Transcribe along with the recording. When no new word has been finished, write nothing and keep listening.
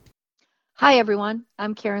Hi, everyone.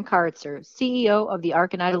 I'm Karen Karitzer, CEO of the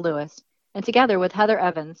Arc and Ida Lewis. And together with Heather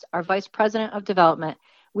Evans, our Vice President of Development,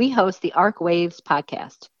 we host the Arc Waves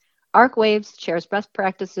podcast. Arc Waves shares best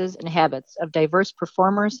practices and habits of diverse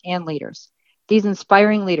performers and leaders. These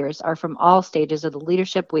inspiring leaders are from all stages of the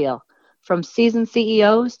leadership wheel, from seasoned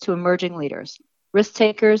CEOs to emerging leaders, risk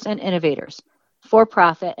takers and innovators, for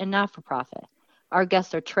profit and not for profit. Our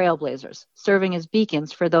guests are trailblazers, serving as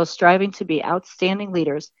beacons for those striving to be outstanding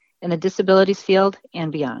leaders in the disabilities field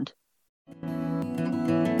and beyond.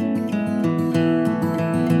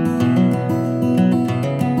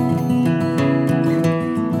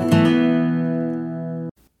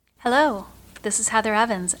 Hello, this is Heather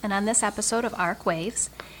Evans, and on this episode of Arc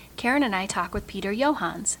Waves, Karen and I talk with Peter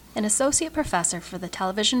Johans, an associate professor for the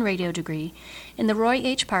television radio degree in the Roy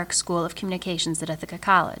H. Park School of Communications at Ithaca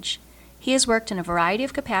College. He has worked in a variety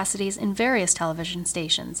of capacities in various television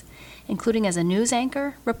stations, including as a news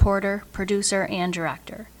anchor, reporter, producer, and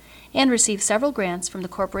director, and received several grants from the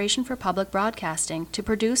Corporation for Public Broadcasting to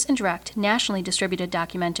produce and direct nationally distributed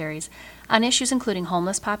documentaries on issues including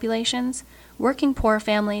homeless populations, working poor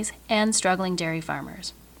families, and struggling dairy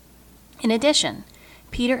farmers. In addition,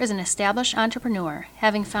 Peter is an established entrepreneur,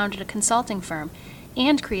 having founded a consulting firm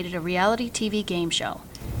and created a reality TV game show.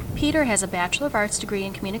 Peter has a Bachelor of Arts degree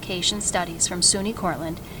in Communication Studies from SUNY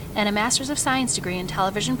Cortland and a Master's of Science degree in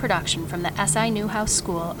Television Production from the S.I. Newhouse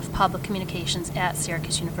School of Public Communications at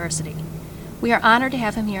Syracuse University. We are honored to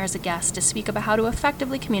have him here as a guest to speak about how to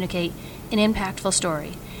effectively communicate an impactful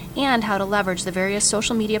story and how to leverage the various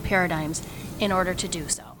social media paradigms in order to do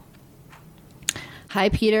so. Hi,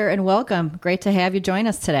 Peter, and welcome. Great to have you join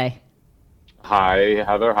us today. Hi,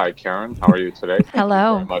 Heather. Hi, Karen. How are you today?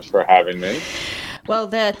 Hello. Thank you very much for having me. Well,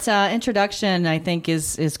 that introduction, I think,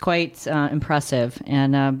 is quite impressive.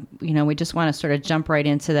 And, we just want to sort of jump right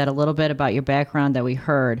into that a little bit about your background that we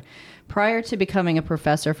heard. Prior to becoming a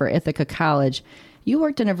professor for Ithaca College, you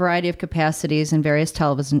worked in a variety of capacities in various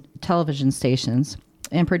television stations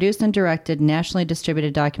and produced and directed nationally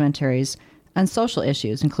distributed documentaries on social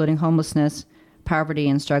issues, including homelessness, poverty,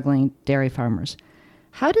 and struggling dairy farmers.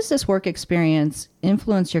 How does this work experience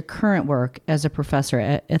influence your current work as a professor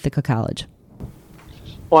at Ithaca College?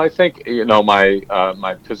 Well, I think,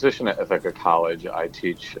 my position at Ithaca College, I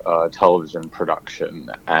teach television production,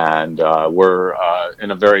 and we're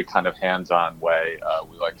in a very kind of hands-on way.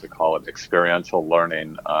 We like to call it experiential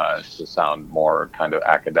learning to sound more kind of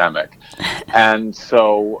academic. And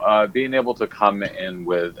so being able to come in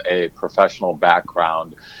with a professional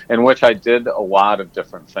background in which I did a lot of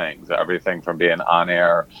different things, everything from being on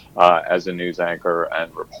air as a news anchor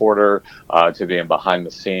and reporter to being behind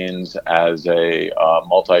the scenes as a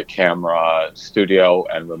multi-camera studio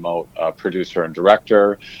and remote producer and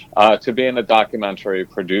director, to being a documentary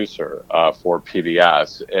producer for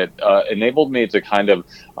PBS. It enabled me to kind of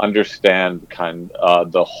understand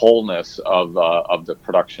the wholeness of the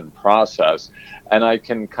production process, and I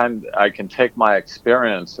can take my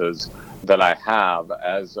experiences that I have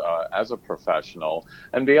as a professional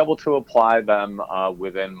and be able to apply them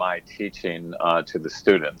within my teaching to the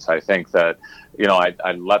students. I think that,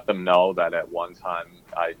 I let them know that at one time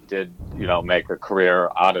I did, make a career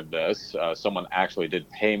out of this. Someone actually did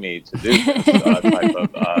pay me to do this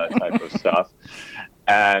type of stuff,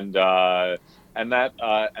 and that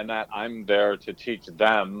I'm there to teach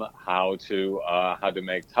them how to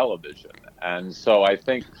make television. And so I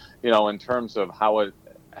think, in terms of how it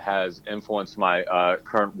has influenced my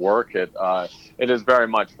current work, it is very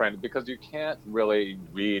much framed because you can't really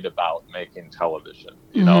read about making television.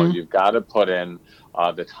 You've got to put in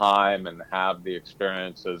the time and have the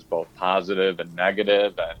experiences, both positive and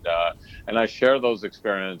negative, and I share those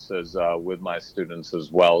experiences with my students as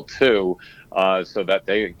well too, so that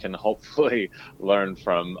they can hopefully learn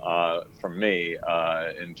from me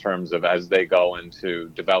in terms of as they go into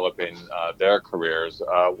developing their careers,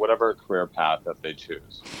 whatever career path that they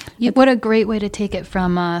choose. What a great way to take it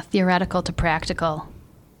from theoretical to practical.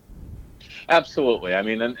 Absolutely. I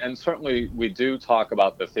mean, and certainly we do talk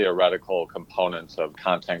about the theoretical components of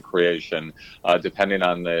content creation, depending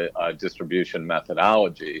on the distribution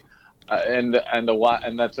methodology. And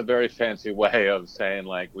that's a very fancy way of saying,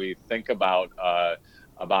 like, we think about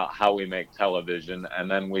how we make television,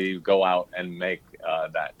 and then we go out and make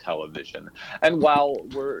that television. And while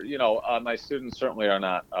we're, my students certainly are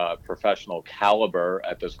not professional caliber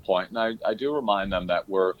at this point, and I do remind them that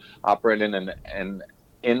we're operating in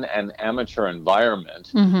an amateur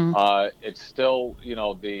environment. It's still,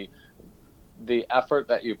 the effort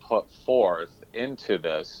that you put forth into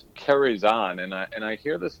this carries on, and I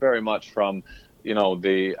hear this very much from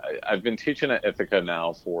I've been teaching at Ithaca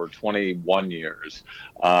now for 21 years,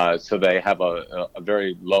 so they have a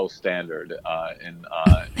very low standard in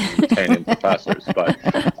retaining professors.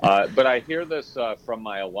 But I hear this from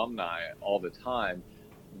my alumni all the time,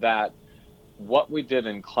 that what we did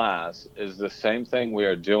in class is the same thing we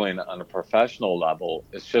are doing on a professional level.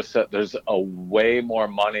 It's just that there's a way more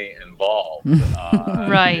money involved in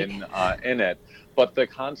it. But the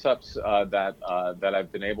concepts that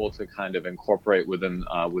I've been able to kind of incorporate within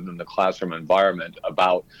the classroom environment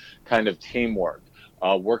about kind of teamwork,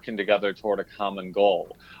 working together toward a common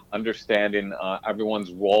goal, understanding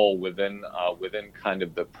everyone's role within kind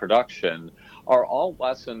of the production, are all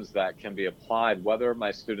lessons that can be applied whether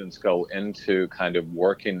my students go into kind of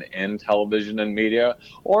working in television and media,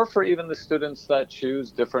 or for even the students that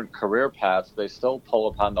choose different career paths, they still pull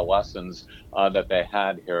upon the lessons that they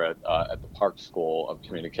had here at the Park School of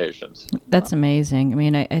Communications. That's amazing. I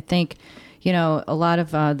mean, I think, a lot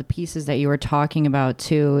of the pieces that you were talking about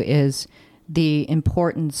too is the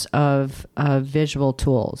importance of visual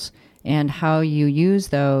tools and how you use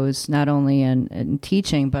those not only in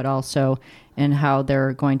teaching, but also in how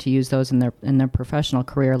they're going to use those in their professional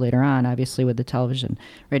career later on, obviously with the television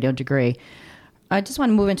radio degree. I just want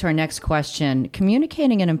to move into our next question.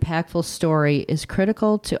 Communicating an impactful story is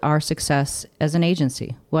critical to our success as an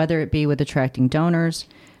agency, whether it be with attracting donors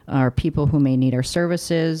or people who may need our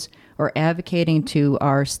services, or advocating to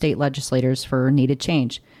our state legislators for needed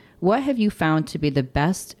change. What have you found to be the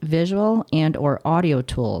best visual and or audio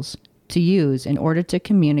tools to use in order to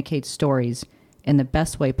communicate stories in the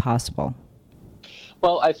best way possible?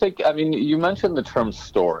 Well, I mean, you mentioned the term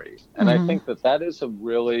story, and I think that is a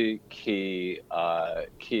really key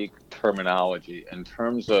terminology in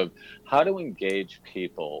terms of how to engage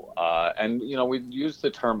people. And, we use the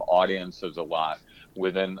term audiences a lot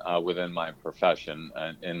within my profession,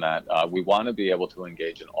 in that we want to be able to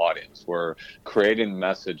engage an audience. We're creating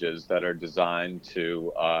messages that are designed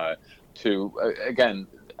to again,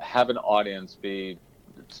 have an audience be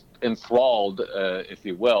enthralled, if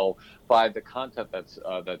you will, by the content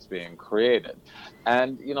that's being created.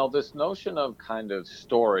 And this notion of kind of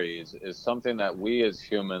stories is something that we as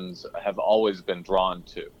humans have always been drawn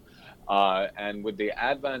to. And with the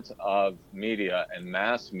advent of media and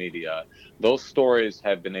mass media, those stories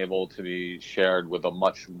have been able to be shared with a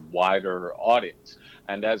much wider audience.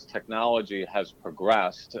 And as technology has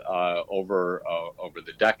progressed over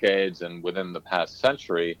the decades and within the past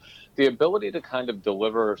century, the ability to kind of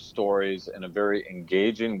deliver stories in a very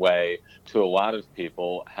engaging way to a lot of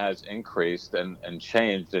people has increased and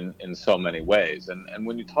changed in so many ways. And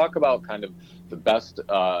when you talk about kind of the best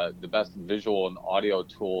visual and audio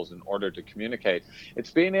tools in order to communicate,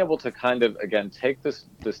 it's being able to kind of, again, take this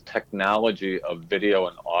technology of video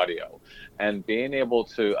and audio and being able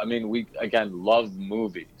to, I mean, we, again, love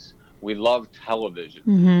movies. We love television.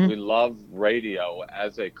 We love radio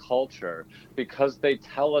as a culture because they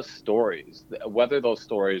tell us stories, whether those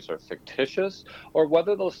stories are fictitious or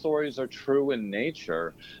whether those stories are true in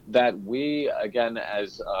nature, that we, again,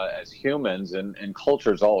 as humans and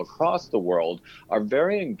cultures all across the world, are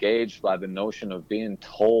very engaged by the notion of being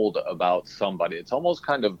told about somebody. It's almost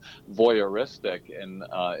kind of voyeuristic in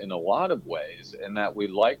a lot of ways, in that we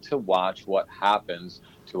like to watch what happens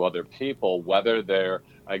to other people, whether they're,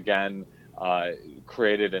 again,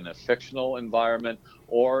 created in a fictional environment,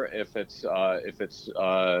 or if it's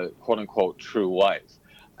quote unquote true life.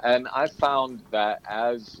 And I found that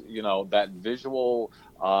as that visual,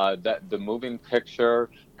 that the moving picture,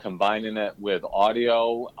 combining it with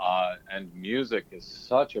audio and music, is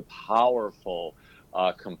such a powerful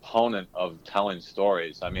component of telling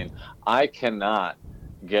stories. I mean, I cannot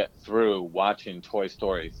get through watching Toy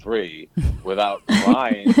Story 3 without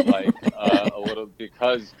crying a little,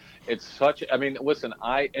 because it's such, I mean, listen,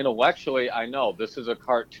 intellectually, I know this is a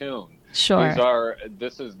cartoon. Sure.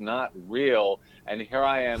 This is not real. And here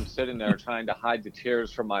I am sitting there trying to hide the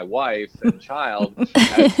tears from my wife and child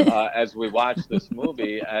as we watch this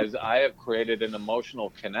movie, as I have created an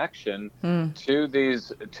emotional connection to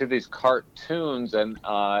these cartoons and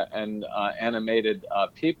animated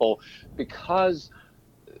people, because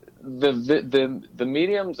the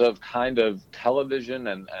mediums of kind of television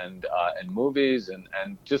and movies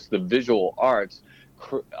and just the visual arts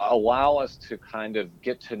allow us to kind of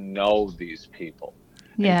get to know these people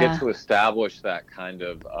and get to establish that kind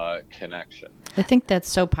of connection. I think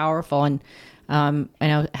that's so powerful, and I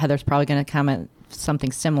know Heather's probably going to comment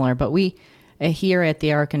something similar, but we here at the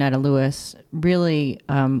Arconetta Lewis really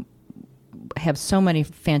have so many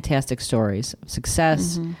fantastic stories of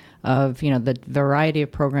success, of the variety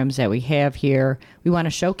of programs that we have here. We want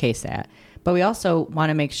to showcase that, But we also want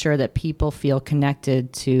to make sure that people feel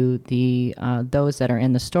connected to the those that are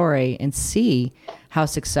in the story and see how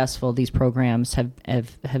successful these programs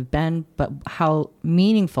have been, but how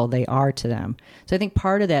meaningful they are to them. So I think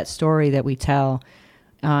part of that story that we tell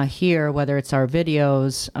here, whether it's our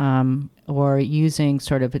videos or using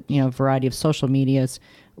sort of variety of social medias,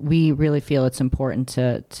 we really feel it's important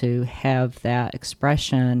to have that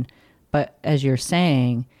expression. But as you're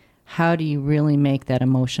saying, how do you really make that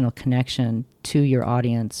emotional connection to your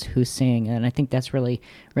audience who's seeing it? And I think that's really,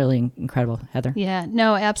 really incredible. Heather? Yeah,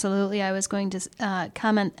 no, absolutely. I was going to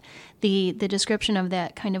comment the description of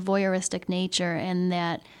that kind of voyeuristic nature and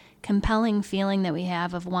that compelling feeling that we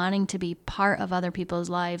have of wanting to be part of other people's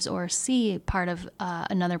lives or see part of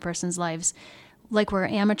another person's lives, like we're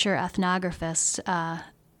amateur ethnographists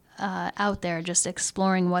out there just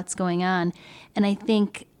exploring what's going on. And I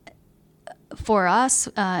think for us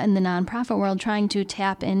in the nonprofit world, trying to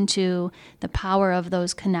tap into the power of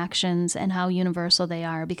those connections and how universal they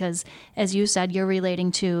are, because as you said, you're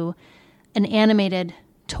relating to an animated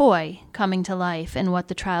toy coming to life and what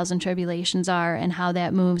the trials and tribulations are and how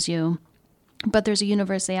that moves you. But there's a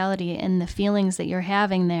universality in the feelings that you're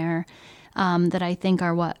having there that I think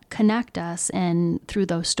are what connect us, and through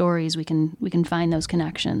those stories we can find those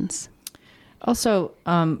connections. Also,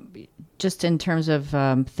 just in terms of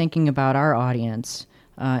thinking about our audience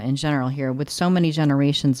in general here, with so many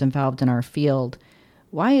generations involved in our field,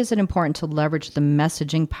 why is it important to leverage the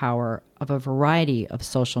messaging power of a variety of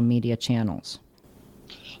social media channels?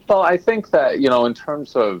 Well, I think that, in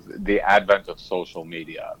terms of the advent of social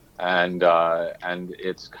media and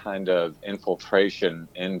its kind of infiltration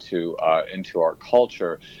into our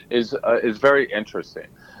culture is very interesting,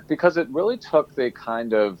 because it really took the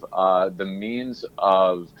kind of the means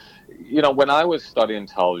of, when I was studying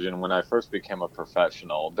television, when I first became a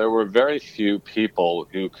professional, there were very few people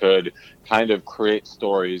who could kind of create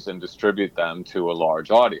stories and distribute them to a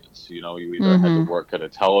large audience. You either had to work at a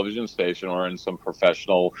television station or in some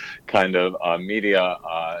professional kind of media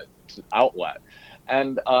outlet.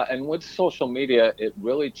 And with social media, it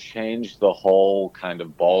really changed the whole kind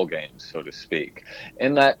of ball game, so to speak,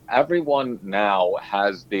 in that everyone now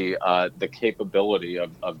has the capability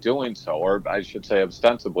of doing so, or I should say,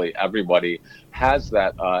 ostensibly, everybody has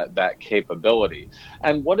that capability.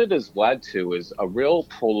 And what it has led to is a real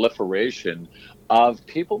proliferation of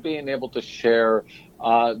people being able to share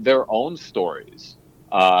their own stories.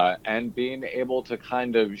 And being able to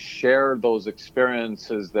kind of share those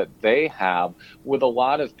experiences that they have with a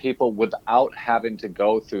lot of people without having to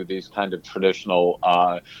go through these kind of traditional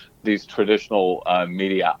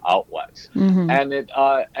media outlets. And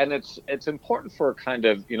it's important for kind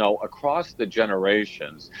of across the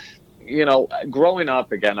generations. Growing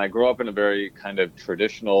up, again, I grew up in a very kind of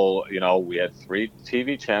traditional, we had 3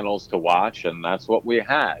 TV channels to watch, and that's what we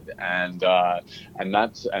had. And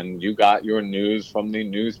you got your news from the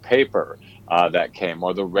newspaper that came,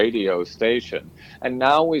 or the radio station. And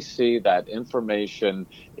now we see that information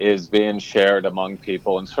is being shared among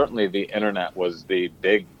people, and certainly the internet was the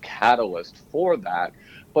big catalyst for that.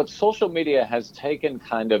 But social media has taken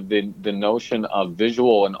kind of the notion of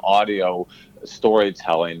visual and audio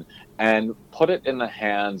storytelling and put it in the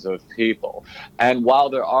hands of people. And while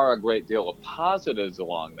there are a great deal of positives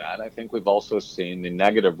along that, I think we've also seen the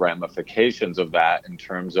negative ramifications of that in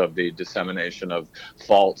terms of the dissemination of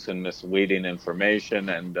false and misleading information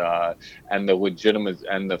and the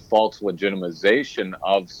false legitimization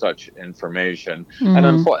of such information. And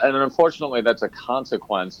unfortunately, that's a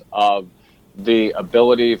consequence of the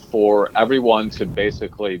ability for everyone to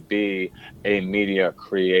basically be a media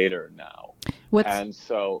creator now. Go ahead.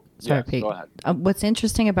 What's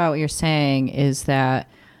interesting about what you're saying is that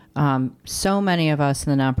so many of us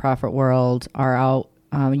in the nonprofit world are out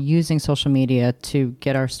using social media to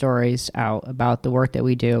get our stories out about the work that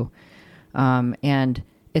we do. And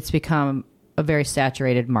it's become a very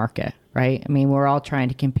saturated market, right? I mean, we're all trying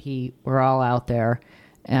to compete. We're all out there.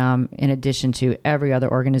 In addition to every other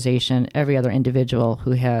organization, every other individual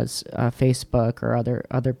who has Facebook or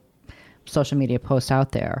other social media posts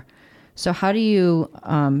out there. So how do you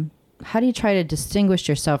try to distinguish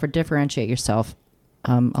yourself or differentiate yourself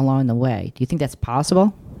along the way? Do you think that's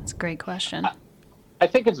possible? That's a great question. I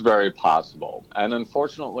think it's very possible. And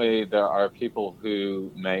unfortunately, there are people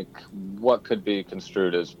who make what could be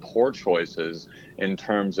construed as poor choices in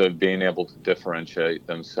terms of being able to differentiate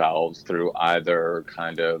themselves through either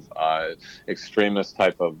kind of extremist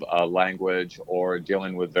type of language or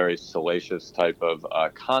dealing with very salacious type of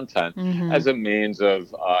content as a means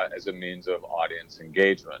of audience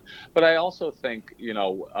engagement. But I also think,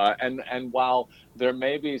 and while there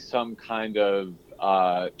may be some kind of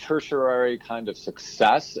tertiary kind of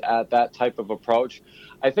success at that type of approach.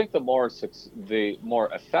 I think the more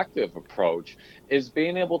effective approach is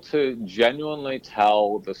being able to genuinely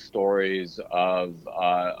tell the stories of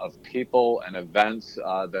people and events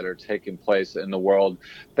that are taking place in the world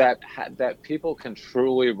that people can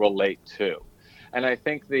truly relate to. And I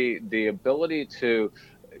think the ability to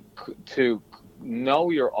know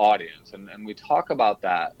your audience, and we talk about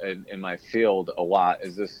that in my field a lot,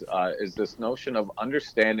 is this notion of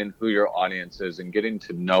understanding who your audience is and getting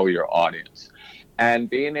to know your audience, and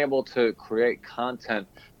being able to create content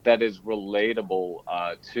that is relatable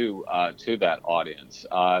to that audience.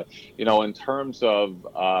 In terms of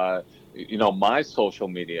my social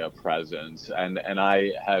media presence, and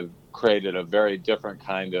I have created a very different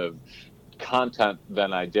kind of content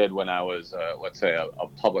than I did when I was, let's say, a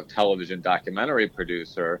public television documentary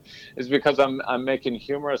producer, is because I'm making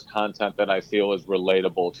humorous content that I feel is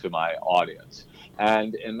relatable to my audience.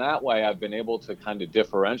 And in that way, I've been able to kind of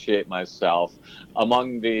differentiate myself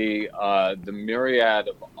among the myriad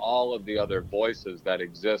of all of the other voices that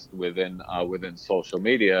exist within social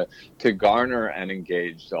media to garner an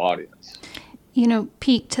engaged audience.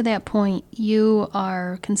 Pete, to that point, you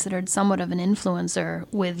are considered somewhat of an influencer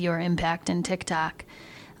with your impact in TikTok.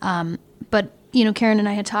 But, Karen and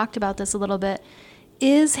I had talked about this a little bit.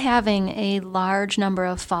 Is having a large number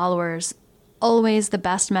of followers always the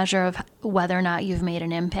best measure of whether or not you've made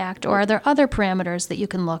an impact, or are there other parameters that you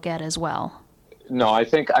can look at as well? No,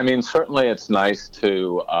 certainly it's nice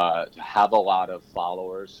to have a lot of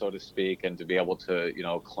followers, so to speak, and to be able to,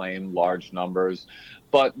 claim large numbers.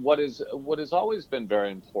 But what has always been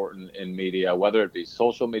very important in media, whether it be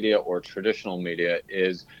social media or traditional media,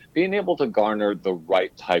 is being able to garner the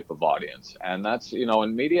right type of audience. And that's,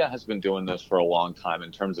 and media has been doing this for a long time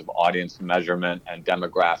in terms of audience measurement and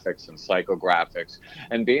demographics and psychographics,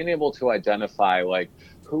 and being able to identify,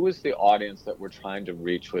 who is the audience that we're trying to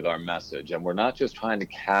reach with our message? And we're not just trying to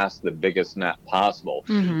cast the biggest net possible.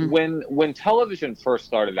 Mm-hmm. When television first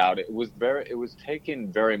started out, it was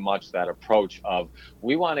taking very much that approach of,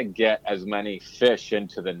 we want to get as many fish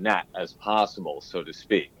into the net as possible, so to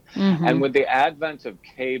speak. Mm-hmm. And with the advent of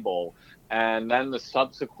cable, and then the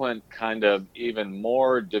subsequent kind of even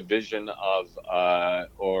more division of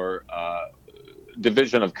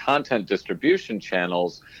content distribution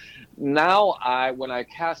channels, now when I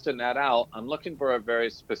cast a net out, I'm looking for a very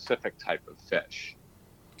specific type of fish.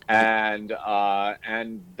 And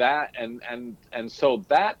so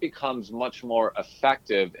that becomes much more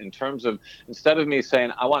effective in terms of, instead of me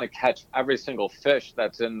saying I want to catch every single fish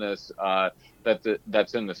that's in this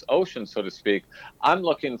that's in this ocean, so to speak, I'm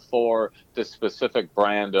looking for the specific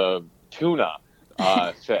brand of tuna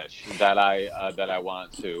fish that I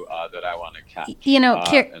want to catch.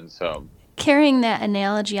 And so, carrying that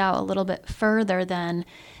analogy out a little bit further, then,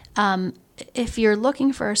 if you're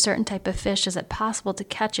looking for a certain type of fish, is it possible to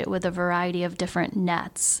catch it with a variety of different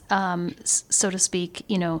nets, so to speak?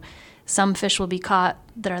 Some fish will be caught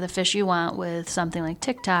that are the fish you want with something like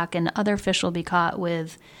TikTok, and other fish will be caught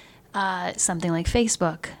with something like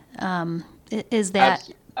Facebook. Is that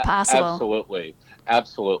possible?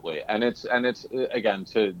 Absolutely. And it's again,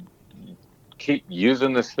 to keep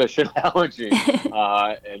using this fish analogy,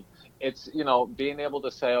 it's, being able to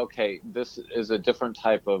say, okay, this is a different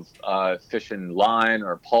type of fishing line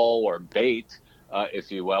or pole or bait,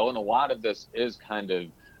 if you will. And a lot of this is kind of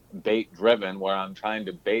bait driven, where I'm trying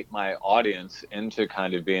to bait my audience into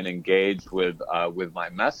kind of being engaged with my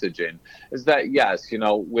messaging. Is that, yes,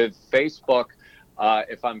 with Facebook,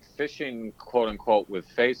 if I'm fishing, quote unquote, with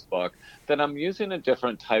Facebook, then I'm using a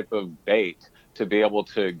different type of bait to be able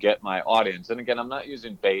to get my audience. And again, I'm not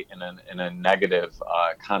using bait in a negative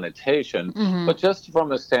connotation, mm-hmm. but just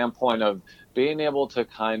from a standpoint of being able to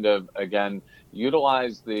kind of, again,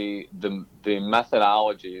 utilize the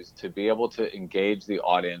methodologies to be able to engage the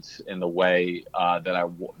audience in the way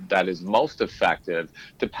that is most effective,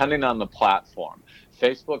 depending on the platform.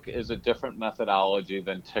 Facebook is a different methodology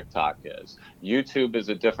than TikTok is. YouTube is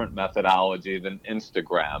a different methodology than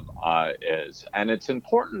Instagram is. And it's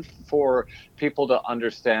important for people to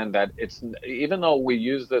understand that even though we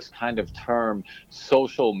use this kind of term,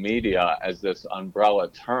 social media, as this umbrella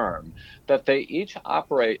term, that they each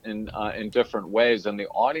operate in different ways, and the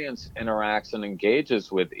audience interacts and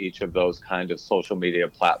engages with each of those kind of social media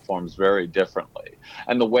platforms very differently.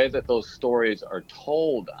 And the way that those stories are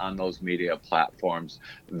told on those media platforms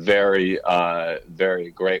very,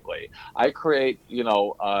 very greatly. I create,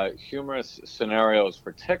 humorous scenarios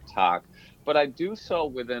for TikTok but I do so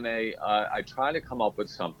within I try to come up with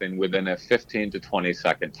something within a 15 to 20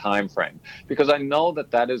 second time frame, because I know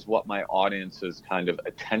that is what my audience's kind of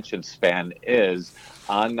attention span is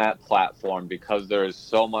on that platform, because there is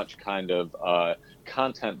so much kind of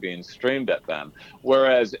content being streamed at them.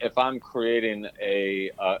 Whereas if I'm creating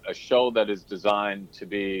a show that is designed to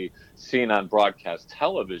be seen on broadcast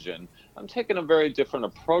television, I'm taking a very different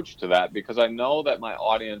approach to that, because I know that my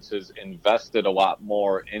audience is invested a lot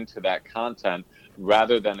more into that content,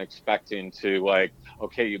 rather than expecting to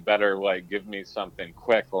okay, you better give me something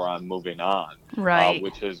quick or I'm moving on. Right.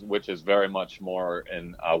 Which is very much more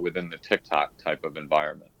in within the TikTok type of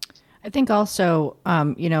environment. I think also,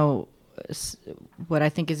 what I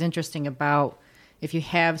think is interesting about if you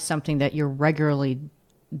have something that you're regularly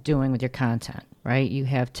doing with your content, right? You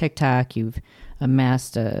have TikTok, you've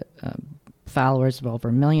amassed followers of over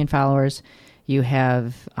 1 million followers. You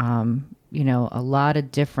have, a lot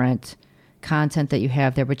of different content that you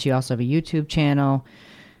have there, but you also have a YouTube channel.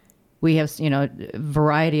 We have, a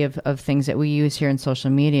variety of things that we use here in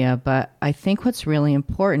social media. But I think what's really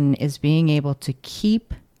important is being able to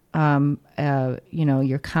keep,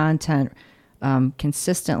 your content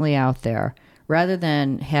consistently out there, rather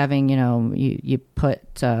than having, you put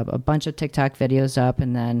a bunch of TikTok videos up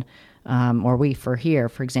and then,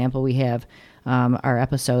 for example, we have our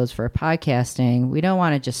episodes for podcasting. We don't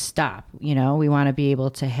want to just stop, we want to be able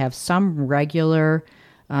to have some regular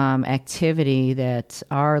activity that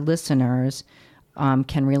our listeners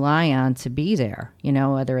can rely on to be there,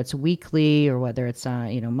 whether it's weekly or whether it's,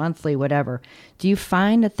 monthly, whatever. Do you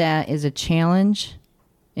find that is a challenge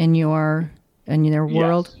in your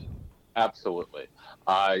world? Yes, absolutely.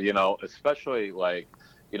 Especially I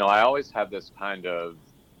always have this kind of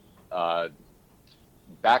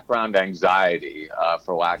background anxiety,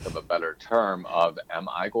 for lack of a better term, of am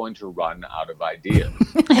I going to run out of ideas?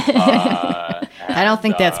 I don't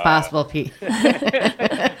think that's possible, Pete.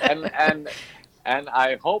 And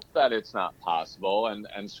I hope that it's not possible.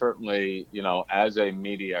 And certainly, as a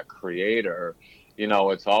media creator,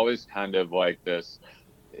 it's always kind of like this.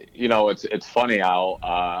 It's funny.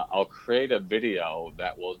 I'll create a video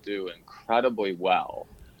that will do incredibly well,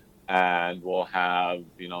 and we'll have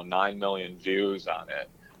 9 million views on it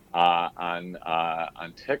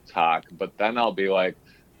on TikTok. But then I'll be like,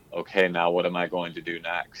 okay, now what am I going to do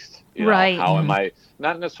next? Right. How am I,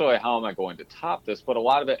 not necessarily how am I going to top this, but a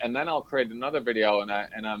lot of it. And then I'll create another video, and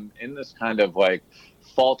I'm in this kind of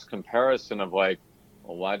false comparison of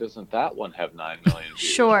well, why doesn't that one have 9 million views?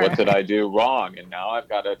 Sure. What did I do wrong? And now I've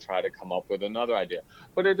got to try to come up with another idea.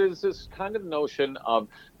 But it is this kind of notion of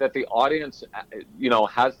that the audience,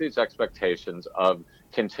 has these expectations of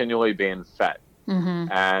continually being fed.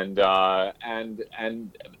 Mm-hmm.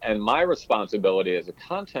 And my responsibility as a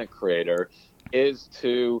content creator is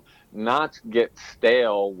to not get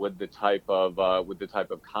stale with the type of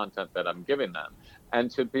content that I'm giving them, and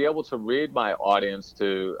to be able to read my audience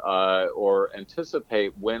or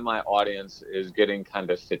anticipate when my audience is getting kind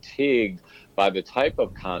of fatigued by the type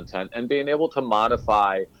of content, and being able to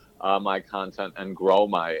modify my content and grow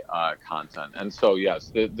my content. And so,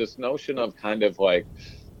 yes, this notion of kind of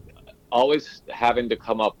always having to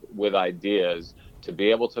come up with ideas to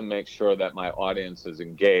be able to make sure that my audience is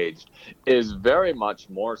engaged is very much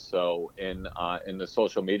more so in the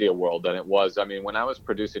social media world than it was. I mean, when I was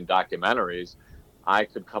producing documentaries, I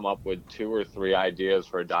could come up with 2 or 3 ideas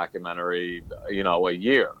for a documentary, a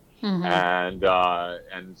year. Mm-hmm.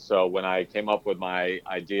 And so when I came up with my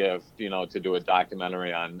idea of, to do a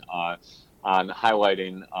documentary on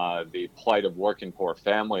highlighting the plight of working poor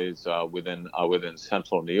families within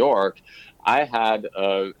Central New York,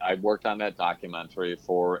 I worked on that documentary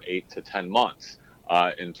for 8 to 10 months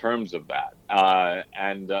in terms of that,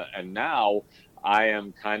 and now I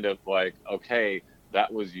am kind of okay,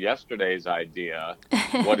 that was yesterday's idea.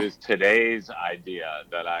 What is today's idea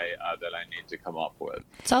that I need to come up with?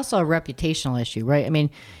 It's also a reputational issue, right? I mean,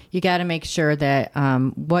 you got to make sure that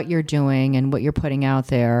what you're doing and what you're putting out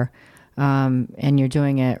there, and you're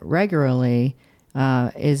doing it regularly,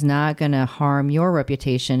 is not going to harm your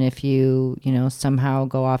reputation if you somehow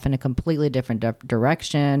go off in a completely different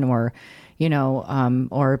direction, or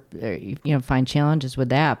find challenges with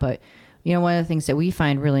that. But one of the things that we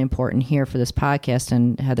find really important here for this podcast,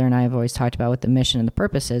 and Heather and I have always talked about what the mission and the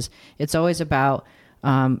purpose is, it's always about,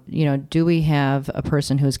 do we have a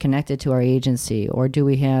person who's connected to our agency, or do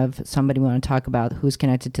we have somebody we want to talk about who's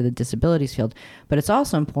connected to the disabilities field? But it's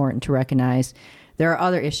also important to recognize there are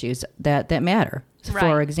other issues that matter. Right.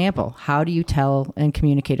 For example, how do you tell and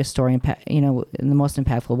communicate a story, in the most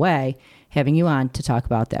impactful way? Having you on to talk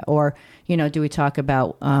about that, or do we talk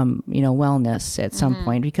about wellness at some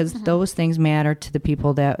point, because those things matter to the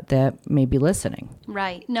people that may be listening.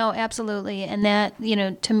 Right. No, absolutely. And that,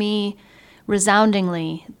 to me,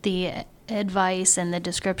 resoundingly, the advice and the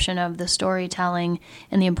description of the storytelling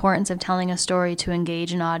and the importance of telling a story to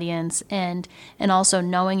engage an audience, and also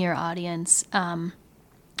knowing your audience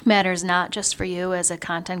matters not just for you as a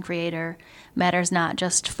content creator, matters not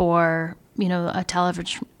just for a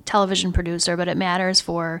television producer, but it matters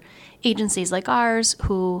for agencies like ours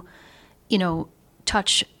who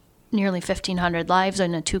touch nearly 1,500 lives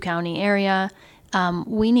in a 2-county area.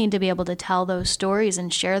 We need to be able to tell those stories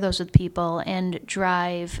and share those with people and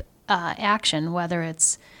drive action, whether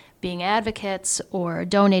it's being advocates or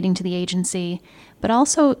donating to the agency, but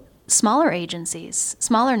also smaller agencies,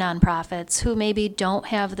 smaller nonprofits who maybe don't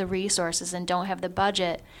have the resources and don't have the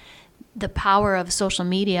budget. The power of social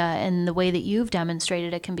media and the way that you've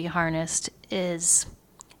demonstrated it can be harnessed is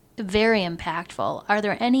very impactful. Are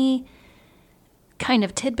there any kind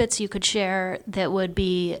of tidbits you could share that would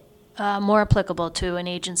be more applicable to an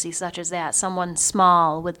agency such as that, someone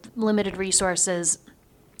small with limited resources,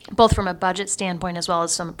 both from a budget standpoint as well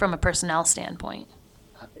as from a personnel standpoint?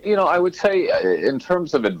 I would say in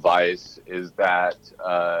terms of advice is that,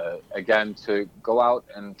 again, to go out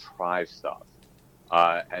and try stuff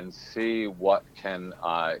and see what can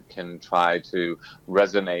try to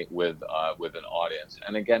resonate with an audience.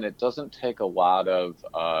 And again, it doesn't take a lot of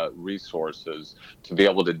resources to be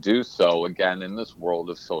able to do so, again, in this world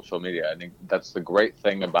of social media. I think that's the great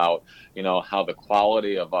thing about, how the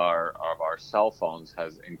quality of our cell phones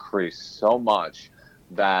has increased so much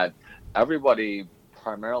that everybody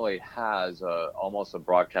primarily has almost a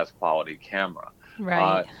broadcast quality camera.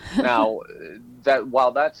 Right. Now, that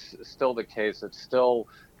while that's still the case, it's still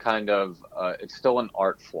kind of it's still an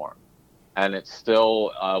art form, and it's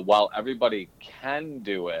still while everybody can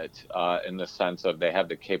do it in the sense of they have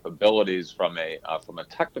the capabilities from a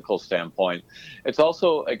technical standpoint, it's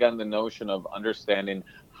also again the notion of understanding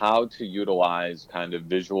how to utilize kind of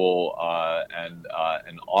visual and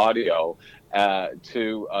audio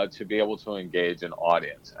to be able to engage an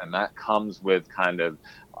audience, and that comes with kind of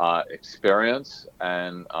experience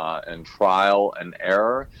and trial and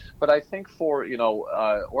error. But I think for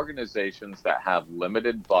organizations that have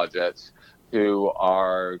limited budgets, who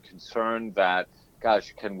are concerned that,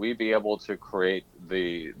 gosh, can we be able to create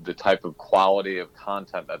the type of quality of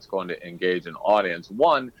content that's going to engage an audience?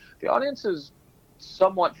 One, the audience is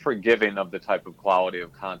somewhat forgiving of the type of quality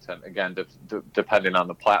of content, again, depending on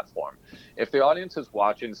the platform. If the audience is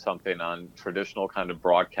watching something on traditional kind of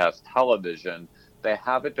broadcast television, they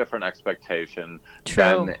have a different expectation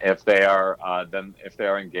than if they are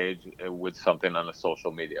engaged with something on a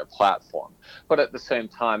social media platform. But at the same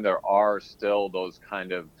time, there are still those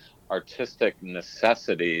kind of artistic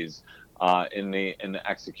necessities in the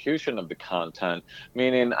execution of the content,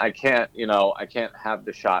 meaning I can't have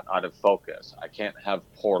the shot out of focus. I can't have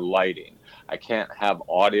poor lighting. I can't have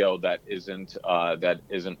audio that isn't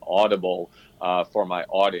audible for my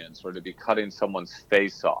audience, or to be cutting someone's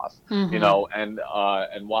face off.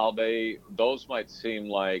 And while those might seem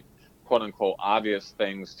like quote unquote obvious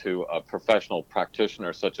things to a professional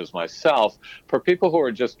practitioner such as myself, for people who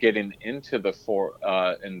are just getting into the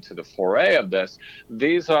foray of this,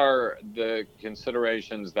 these are the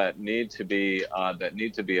considerations that need to be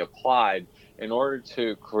applied in order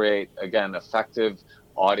to create, again, effective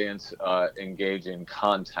audience engaging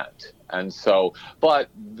content. And so, but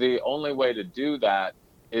the only way to do that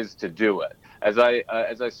is to do it. As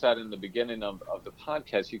I said in the beginning of the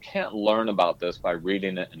podcast, you can't learn about this by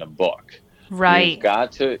reading it in a book. Right.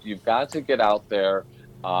 You've got to get out there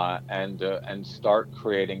and start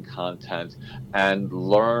creating content and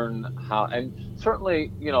learn how, and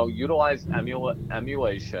certainly utilize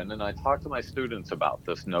emulation. And I talk to my students about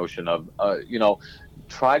this notion of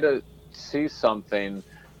try to see something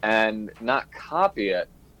and not copy it,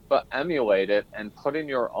 but emulate it and put in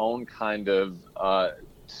your own kind of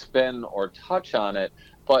spin or touch on it,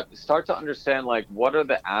 but start to understand like what are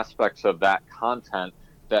the aspects of that content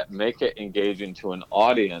that make it engaging to an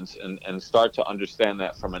audience, and start to understand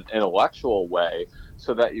that from an intellectual way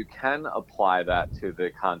so that you can apply that to the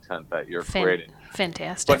content that you're creating.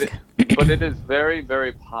 Fantastic. But it is very,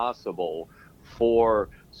 very possible for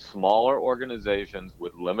smaller organizations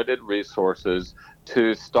with limited resources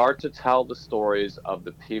to start to tell the stories of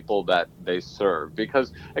the people that they serve.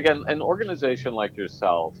 Because again, an organization like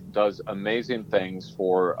yourself does amazing things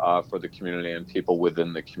for the community and people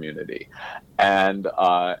within the community, and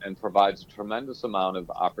provides a tremendous amount of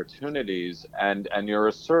opportunities. And you're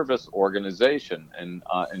a service organization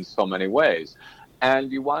in so many ways,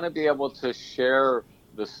 and you want to be able to share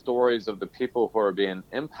the stories of the people who are being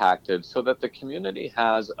impacted so that the community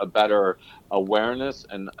has a better awareness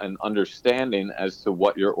and understanding as to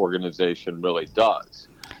what your organization really does.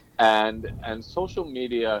 And social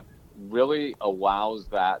media really allows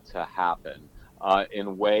that to happen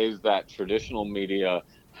in ways that traditional media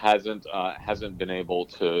hasn't been able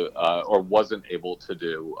to or wasn't able to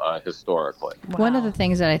do historically. Wow. One of the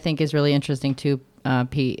things that I think is really interesting too,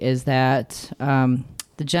 Pete, is that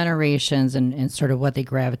the generations and sort of what they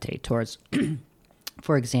gravitate towards.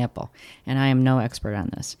 For example, and I am no expert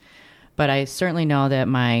on this, but I certainly know that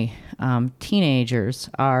my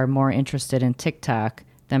teenagers are more interested in TikTok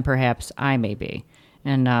than perhaps I may be.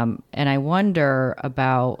 And I wonder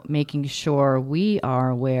about making sure we are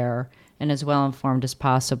aware and as well informed as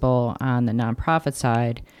possible on the nonprofit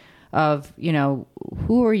side of,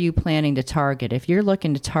 who are you planning to target? If you're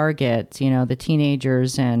looking to target, the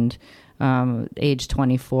teenagers and age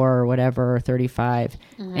 24 or whatever, or 35.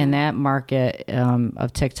 Mm-hmm. And that market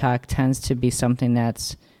of TikTok tends to be something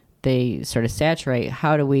they sort of saturate.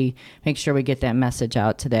 How do we make sure we get that message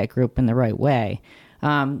out to that group in the right way?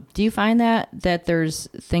 Do you find that there's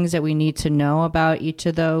things that we need to know about each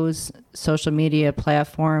of those social media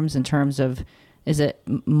platforms in terms of, is it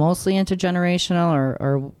mostly intergenerational,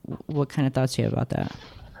 or what kind of thoughts do you have about that?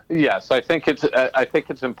 Yes, I think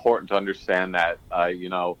it's important to understand that,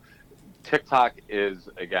 TikTok is,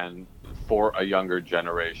 again, for a younger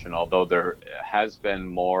generation, although there has been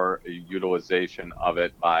more utilization of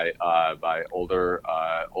it by older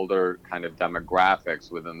kind of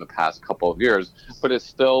demographics within the past couple of years, but it's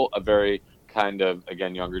still a very kind of,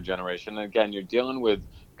 again, younger generation. And again, you're dealing with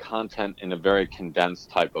content in a very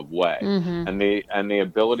condensed type of way. Mm-hmm. and the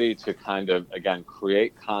ability to kind of, again,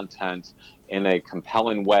 create content in a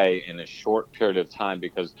compelling way in a short period of time,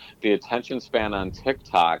 because the attention span on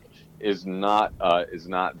TikTok is not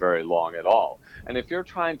very long at all. And if you're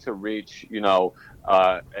trying to reach, an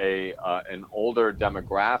older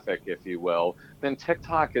demographic, if you will, then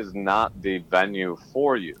TikTok is not the venue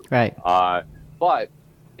for you. Right. But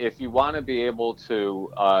if you want to be able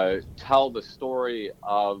to tell the story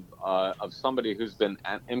of somebody who's been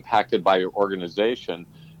impacted by your organization,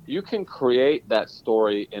 you can create that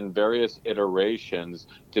story in various iterations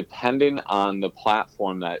depending on the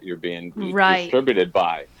platform that you're being distributed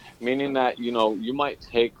by. Meaning that, you might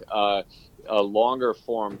take a longer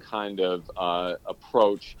form kind of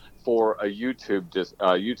approach for a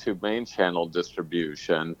YouTube main channel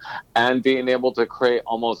distribution, and being able to create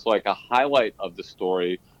almost like a highlight of the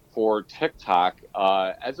story for TikTok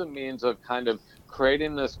as a means of kind of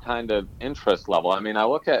creating this kind of interest level. I mean, I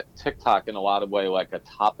look at TikTok in a lot of way like a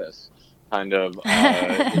tapas kind of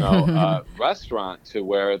restaurant, to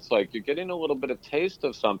where it's like you're getting a little bit of taste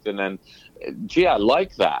of something, and gee, I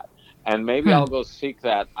like that, and maybe I'll go seek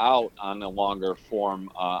that out on a longer form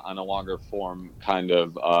kind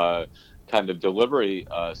of delivery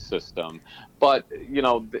system. But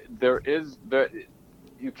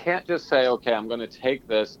you can't just say, okay, I'm going to take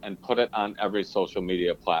this and put it on every social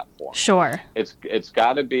media platform. Sure. It's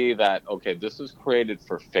got to be that, okay, this is created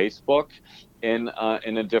for Facebook in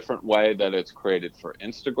a different way, that it's created for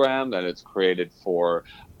Instagram, that it's created for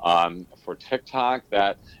TikTok,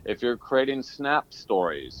 that if you're creating Snap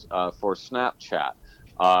stories for Snapchat,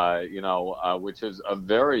 which is a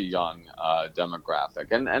very young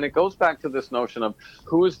demographic, and it goes back to this notion of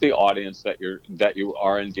who is the audience that you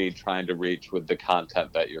are indeed trying to reach with the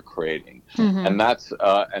content that you're creating, mm-hmm. and that's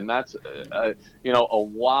a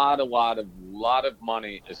lot of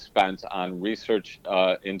money is spent on research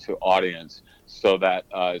into audience, so that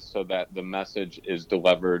the message is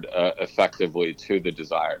delivered effectively to the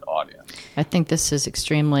desired audience. I think this is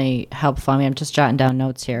extremely helpful. I mean, I'm just jotting down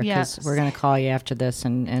notes here because we're going to call you after this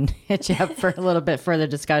and hit you up for a little bit further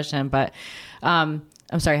discussion. But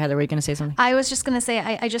I'm sorry, Heather, were you going to say something? I was just going to say,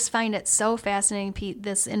 I just find it so fascinating, Pete,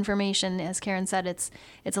 this information. As Karen said, it's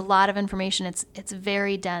a lot of information. It's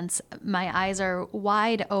very dense. My eyes are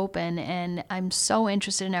wide open, and I'm so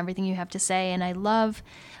interested in everything you have to say. And I love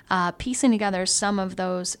piecing together some of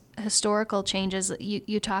those historical changes.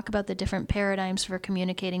 You talk about the different paradigms for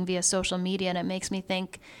communicating via social media, and it makes me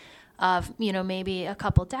think of, maybe a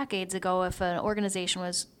couple decades ago, if an organization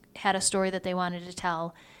had a story that they wanted to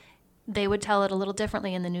tell, they would tell it a little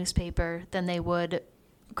differently in the newspaper than they would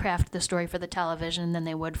craft the story for the television than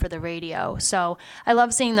they would for the radio. So I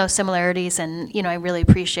love seeing those similarities, and I really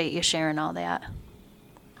appreciate you sharing all that.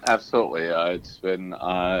 Absolutely.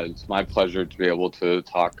 It's my pleasure to be able to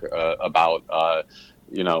talk about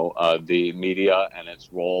the media and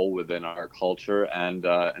its role within our culture, and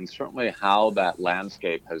certainly how that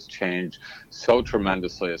landscape has changed so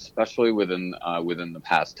tremendously, especially within the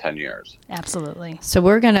past 10 years. Absolutely. So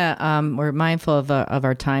we're mindful of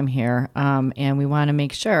our time here, and we want to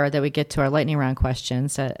make sure that we get to our lightning round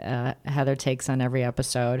questions that Heather takes on every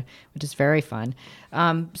episode, which is very fun.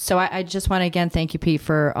 So I just want to again thank you, Pete,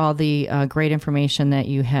 for all the great information that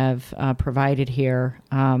you have provided here.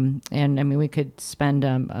 And I mean, we could spend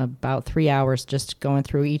about 3 hours just going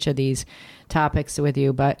through each of these topics with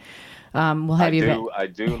you, but we'll have I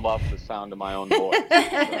do love the sound of my own voice.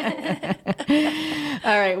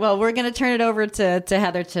 All right. Well, we're going to turn it over to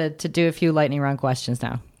Heather to do a few lightning round questions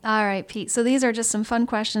now. All right, Pete. So these are just some fun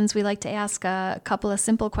questions. We like to ask a couple of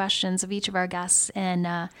simple questions of each of our guests and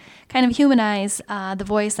kind of humanize the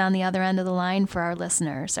voice on the other end of the line for our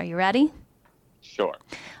listeners. Are you ready? Sure.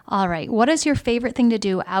 All right. What is your favorite thing to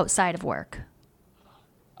do outside of work?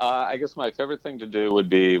 I guess my favorite thing to do would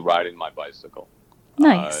be riding my bicycle.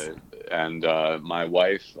 Nice. And my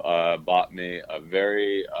wife bought me a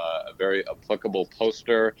very applicable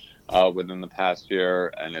poster within the past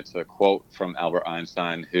year, and it's a quote from Albert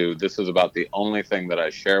Einstein, who this is about the only thing that I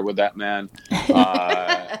share with that man,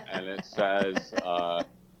 and it says,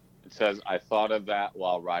 "I thought of that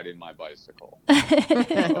while riding my bicycle."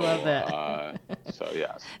 I love that. So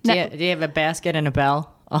yes. Do you have a basket and a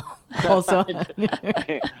bell? Also,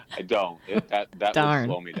 I don't. That Darn.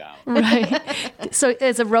 would slow me down. Right. So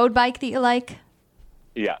it's a road bike that you like?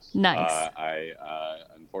 Yes. Nice. I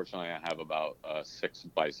unfortunately I have about 6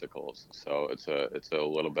 bicycles, so it's a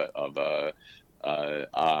little bit of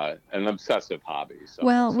an obsessive hobby. So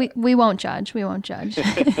well, we won't judge. We won't judge.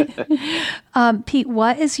 Pete,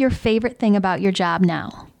 what is your favorite thing about your job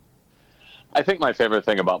now? I think my favorite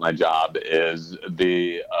thing about my job is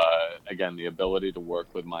the ability to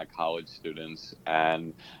work with my college students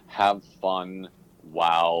and have fun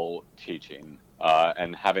while teaching,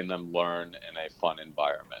 and having them learn in a fun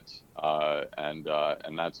environment.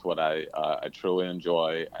 And that's what I truly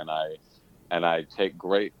enjoy. And I take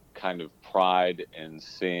great kind of pride in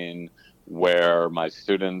seeing where my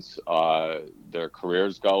students, their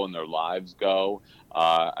careers go and their lives go.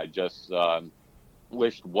 I just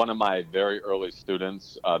wished one of my very early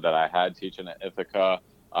students that I had teaching at Ithaca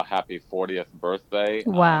a happy 40th birthday.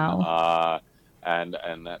 Wow. And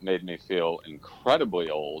that made me feel incredibly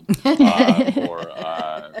old for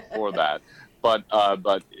that. But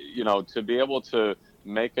to be able to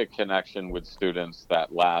make a connection with students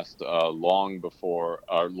that last long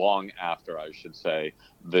after, I should say,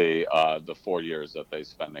 the 4 years that they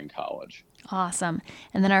spend in college. Awesome.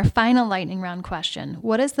 And then our final lightning round question.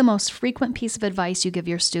 What is the most frequent piece of advice you give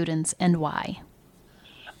your students and why?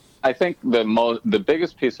 I think the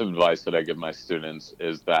biggest piece of advice that I give my students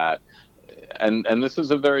is that, and this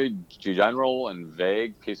is a very general and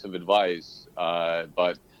vague piece of advice,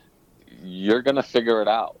 but you're going to figure it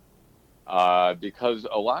out. Because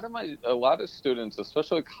a lot of students,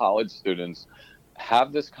 especially college students,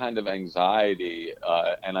 have this kind of anxiety,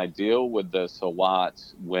 and I deal with this a lot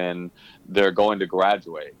when they're going to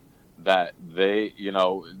graduate, that they,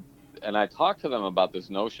 and I talk to them about this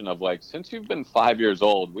notion of like, since you've been 5 years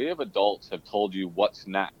old, we have adults have told you what's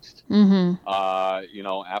next. Mm-hmm.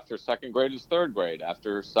 After second grade is third grade,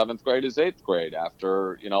 after seventh grade is eighth grade,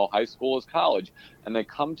 after, high school is college. And they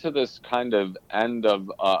come to this kind of end of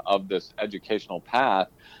this educational path,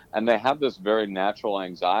 and they have this very natural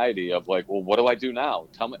anxiety of like, well, what do I do now?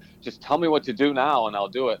 Tell me what to do now and I'll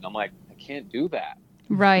do it. And I'm like, I can't do that.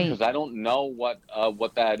 Right. Because I don't know what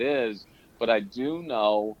that is, but I do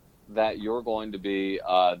know that you're going to be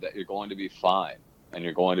fine and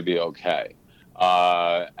you're going to be okay.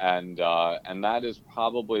 And that is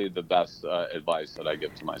probably the best advice that I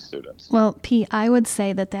give to my students. Well, Pete, I would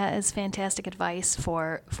say that is fantastic advice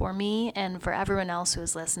for me and for everyone else who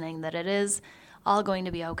is listening, that it is all going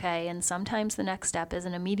to be okay. And sometimes the next step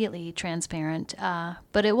isn't immediately transparent,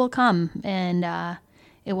 but it will come and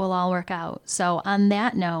it will all work out. So on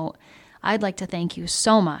that note, I'd like to thank you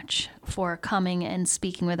so much for coming and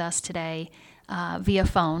speaking with us today via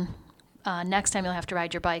phone. Next time you'll have to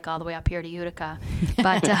ride your bike all the way up here to Utica.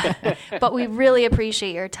 But we really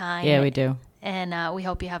appreciate your time. Yeah, we do. And we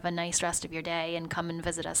hope you have a nice rest of your day and come and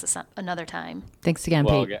visit us another time. Thanks again,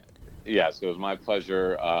 Pete. Yes, it was my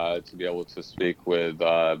pleasure to be able to speak with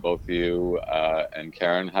both you and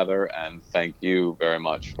Karen, Heather, and thank you very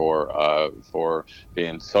much for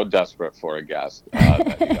being so desperate for a guest. That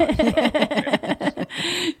you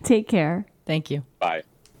guys, Take care. Thank you. Bye.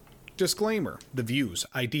 Disclaimer: the views,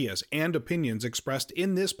 ideas, and opinions expressed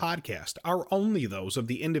in this podcast are only those of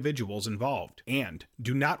the individuals involved and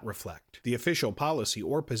do not reflect the official policy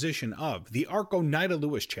or position of the ARC Oneida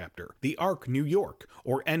Lewis chapter, the ARC New York,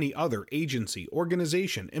 or any other agency,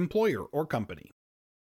 organization, employer, or company.